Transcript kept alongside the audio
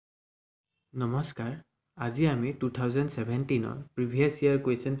নমস্কাৰ আজি আমি 2017 ৰ previous year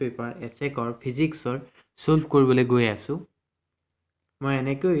question paper এছেকৰ ফিজিক্সৰ solve কৰিবলৈ গৈ আছো মই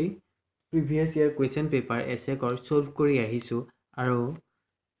এনেকৈ previous year question paper এছেকৰ solve কৰি আহিছো আৰু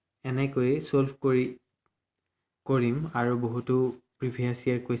এনেকৈ সলভ কৰিম আৰু বহুতো প্ৰিভিয়াছ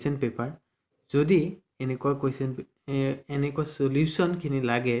ইয়াৰ কুৱেশ্যন পেপাৰ যদি এনেকুৱা সলিউশন খিনি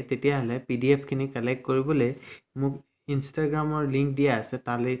লাগে তেতিয়াহলে পিডিএফ খিনি কালেক্ট কৰিবলৈ মোক ইনষ্টাগ্ৰামৰ লিংক দিয়া আছে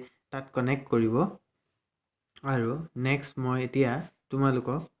তাত কনেক্ট কৰিব আৰু নেক্সট মই এতিয়া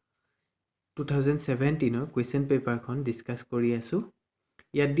তোমালোকক 2017 ৰ কুৱেশ্যন পেপাৰখন ডিসকাস কৰি আছো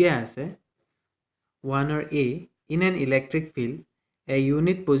ইয়াত দিয়া আছে 1 or A in an electric field a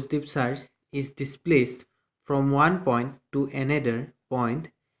unit positive charge is displaced from one point to another point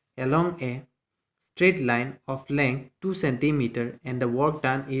along a straight line of length 2 centimeter and the work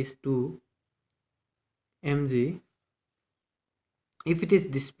done is 2 mg. If it is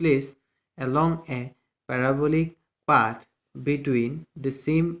displaced along a parabolic path between the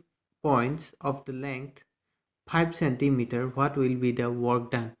same points of the length 5 centimeter, what will be the work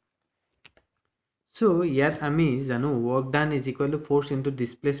done? So yet ami janu work done is equal to force into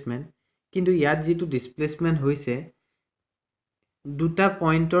displacement kintu yat jitu displacement hoise duta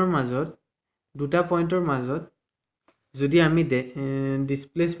pointer মাজত যদি আমি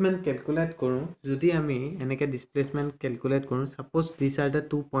displacement calculate কৰো যদি আমি এনেকে displacement calculate কৰো suppose these are the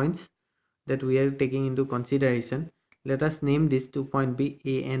 2 points that we are taking into consideration let us name this 2 point B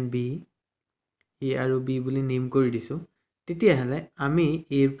A and B A আৰু B বুলি নেম কৰি দিছো তেতিয়া হলে আমি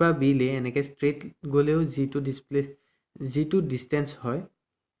A ৰ পৰা B লে এনেকে straight গলেও যিটো ডিসটেন্স হয়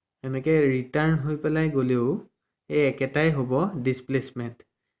এনেকে ৰিটাৰ্ন হৈ পেলাই গলেও এই একেটাই হ'ব ডিসপ্লেসমেন্ট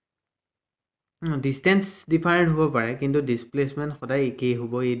ডিসটেন্স ডিফাৰেন্ট হ'ব পাৰে কিন্তু ডিসপ্লেসমেন্ট সদায় একেই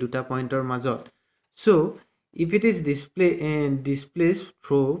হ'ব এই দুটা পইণ্টৰ মাজত so if it is displaced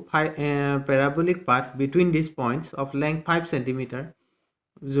through parabolic path between these points of length 5 cm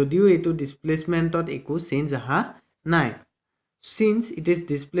যদিও এটো ডিসপ্লেসমেন্টত একো চেঞ্জ আহা নাই since it is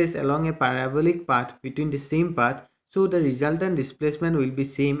displaced along a parabolic path between the same path so the resultant displacement will be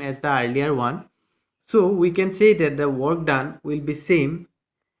same as the earlier one so we can say that the work done will be same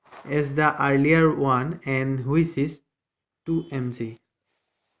as the earlier one and which is 2 mg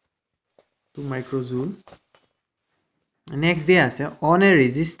 2 microjoule next day ase on a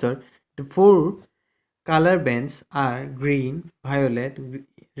resistor the four color bands are green violet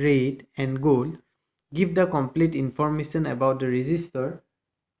red and gold give the complete information about the resistor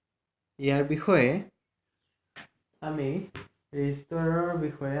ইয়াৰ বিষয়ে আমি ৰেজিষ্টৰৰ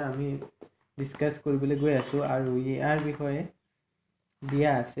বিষয়ে আমি discuss কৰিবলৈ গৈ আছো আৰু ইয়াৰ বিষয়ে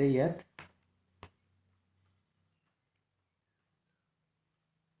দিয়া আছে ইয়াত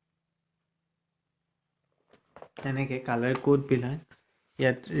এনেকে কালাৰ কোড বিলাক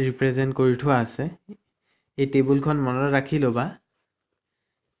ইয়াত ৰিপ্ৰেজেন্ট কৰি থোৱা আছে এই টেবুলখন মনত ৰাখি লবা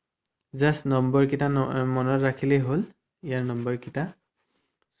জাস্ট নম্বৰ কিটা মনত ৰাখিলে হ'ল ইয়াৰ নম্বৰ কিটা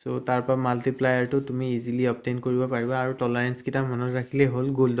সো তাৰ পৰা মাল্টিপ্লায়াৰ টো তুমি ইজিলি অবটেইন কৰিব পাৰিবা আৰু টলাৰেন্স কিটা মনত ৰাখিলে হ'ল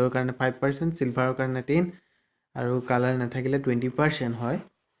গোল্ডৰ কাৰণে 5% সিলভাৰৰ কাৰণে 10 আৰু কালাৰ নাথাকিলে 20% হয়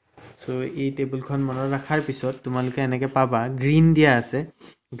সো এই টেবুলখন মনত ৰাখাৰ পিছত তোমালোকে এনেকে পাবা গ্ৰীন দিয়া আছে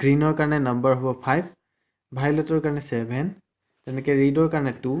গ্ৰীনৰ কাৰণে নম্বৰ হ'ব 5 ভায়োলেটৰ কাৰণে 7 তেনেকে ৰেডৰ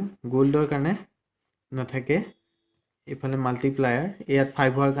কাৰণে 2 গোল্ডৰ কাৰণে নাথাকে ইফালে মাল্টিপ্লায়াৰ ইয়াত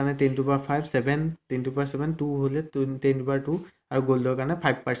 5 হোৱাৰ কাৰণে 10 to the power 5 7 10 to the power 7 2 হলে 10 to the power 2 আৰু গোল্ডৰ কাৰণে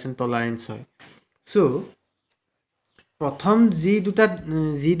 5% টলাৰেন্স হয় সো প্ৰথম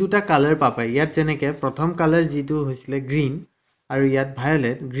যি দুটা কালাৰ পাবা ইয়াত যেনেকে প্ৰথম কালাৰ যিটো হৈছিলে গ্ৰীন আৰু ইয়াত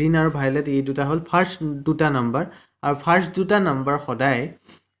ভায়োলেট গ্ৰীন আৰু ভায়োলেট এই দুটা হল ফাৰ্স্ট দুটা নম্বৰ আৰু ফাৰ্স্ট দুটা নম্বৰ সদায়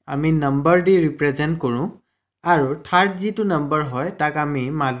আমি নম্বৰ দি ৰিপ্ৰেজেন্ট কৰো আৰু থাৰ্ড যিটো নম্বৰ হয় তাক আমি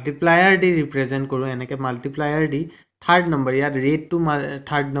মাল্টিপ্লায়াৰ দি ৰিপ্ৰেজেন্ট কৰো এনেকে মাল্টিপ্লায়াৰ দি থাৰ্ড নম্বৰ ইয়াত ৰেড টু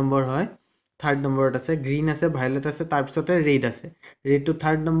থাৰ্ড নম্বৰ হয় থাৰ্ড নম্বৰত আছে গ্ৰীন আছে ভায়োলেট আছে তাৰ পিছতে ৰেড আছে ৰেড টু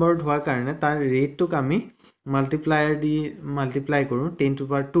থাৰ্ড নম্বৰত হোৱাৰ কাৰণে তাৰ ৰেড টুক আমি মাল্টিপ্লায়াৰ দি মাল্টিপ্লাই কৰো 10 to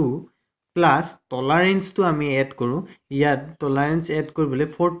the power 2 plus tolerance টো আমি এড কৰো ইয়াত টলাৰেন্স এড কৰিবলৈ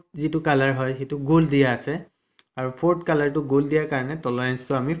ফোৰ্থ যিটো কালাৰ হয় হেতু গোল্ড দিয়া আছে আৰু ফোৰ্থ কালাৰটো গোল্ড দিয়াৰ কাৰণে টলাৰেন্স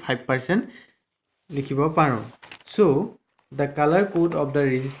টো আমি 5% লিখিব পাৰো so the color code of the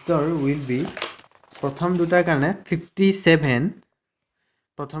resistor will be প্ৰথম দুটাৰ কাৰণে 57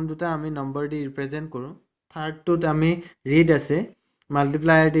 প্ৰথম দুটা আমি নম্বৰ দি ৰিপ্ৰেজেন্ট কৰো থাৰ্ড টোত আমি ৰেড আছে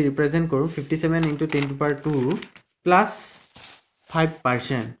মাল্টিপ্লায়াৰ দি ৰিপ্ৰেজেন্ট কৰো 57 into 10 to the power 2 plus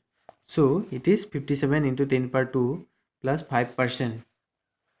 5% so it is 57 into 10 to the power 2 plus 5%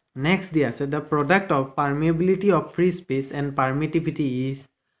 next dia ase the product of permeability of free space and permittivity is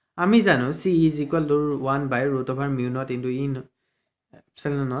আমি জানো C is equal to 1 by root over mu naught into E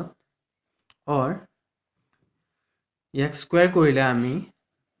epsilon naught or ইয়াক square কৰিলে আমি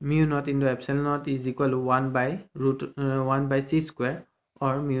mu naught into epsilon naught is equal to 1 by root 1 by c square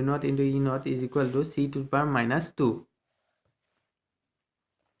or mu naught into e naught is equal to c to the power minus 2.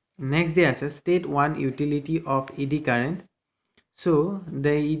 Next they ask state one utility of eddy current. So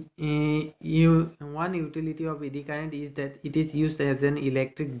the one utility of eddy current is that it is used as an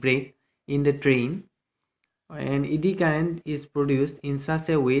electric brake in the train, and eddy current is produced in such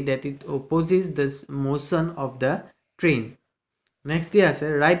a way that it opposes the motion of the train. Next they ask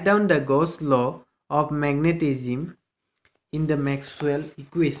write down the Gauss law of magnetism in the Maxwell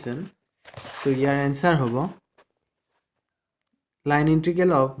equation. So your answer hobo line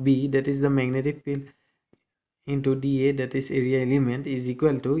integral of B, that is the magnetic field, into dA, that is area element, is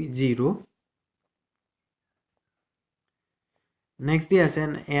equal to 0. Next yes,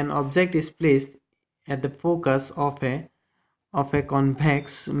 an object is placed at the focus of a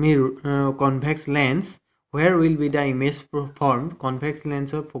convex mirror convex lens. Where will be the image formed? Convex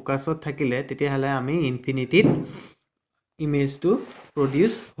lens or focus or thakile tete hale ami infinity image to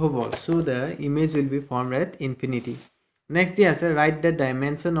produce hobo, so the image will be formed at infinity. Next yes, write the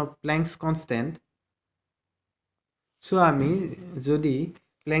dimension of Planck's constant. So ami jodi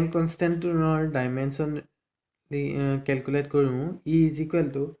Planck constant or dimension calculate koru, E is equal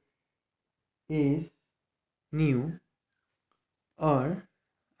to is nu, or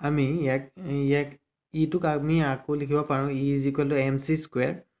ami yak E to ami ako likhibo paru E is equal to mc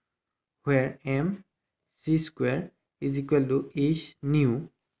square, where mc square is equal to is nu.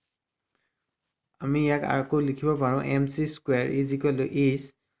 Ami yak ako likhibo paru mc square is equal to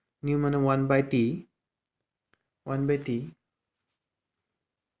is nu mane 1 by t.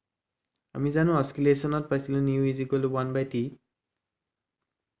 আমি জানো অসিলেশনত পাইছিলো nu is equal to 1 by t,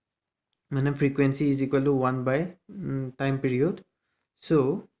 মানে frequency is equal to 1 by time period. So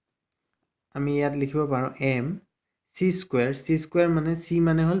আমি ইয়াত লিখিব পাৰো m c square মানে c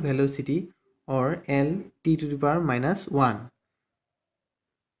মানে হল velocity or l t to the power minus 1,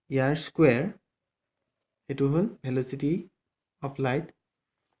 year square এটো হল velocity of light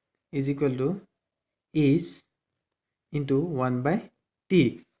is equal to is into 1 by t.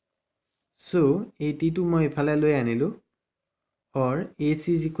 So a t to মই ইফালে লৈ আনিলো, or ac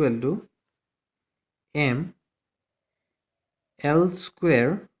is equal to m l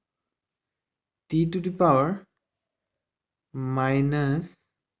square t to the power minus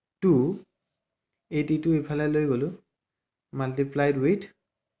 2, 82 ifale loi golu, multiplied with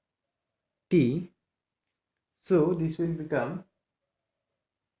t. So this will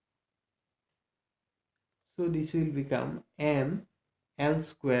become m l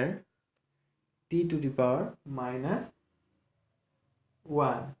square t to the power minus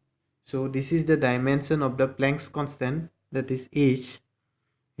 1. So this is the dimension of the Planck's constant, that is h.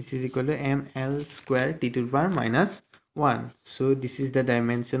 This is equal to ml square t to the power minus 1. So this is the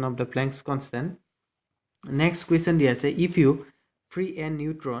dimension of the Planck's constant. Next question dia say if you free a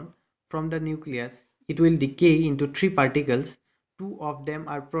neutron from the nucleus, it will decay into 3 particles. 2 of them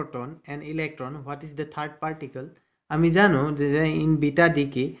are proton and electron. What is the third particle? Ami jano je in beta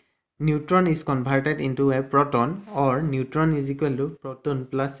decay neutron is converted into a proton, or neutron is equal to proton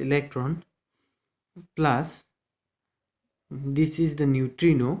plus electron plus this is the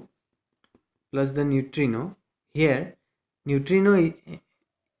neutrino plus the neutrino. Here neutrino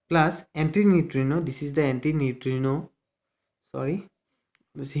plus antineutrino, this is the antineutrino, sorry,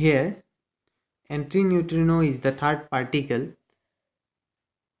 here antineutrino is the third particle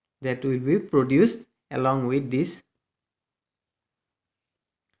that will be produced along with this.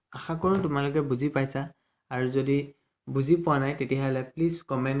 আশা কৰোঁ তোমালোকে বুজি পাইছা, আৰু যদি বুজি পোৱা নাই তেতিয়াহ'লে প্লিজ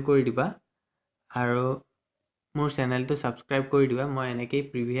কমেণ্ট কৰি দিবা আৰু মোৰ চেনেলটো ছাবস্ক্ৰাইব কৰি দিবা। মই এনেকৈ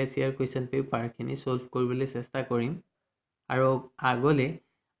প্ৰিভিয়াছ ইয়াৰ কুৱেশ্যন পেপাৰখিনি ছল্ভ কৰিবলৈ চেষ্টা কৰিম, আৰু আগলৈ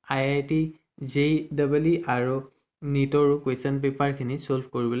IIT JEE আৰু নীটৰো কুৱেশ্যন পেপাৰখিনি ছল্ভ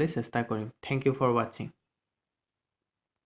কৰিবলৈ চেষ্টা কৰিম। থেংক ইউ ফৰ ৱাচিং।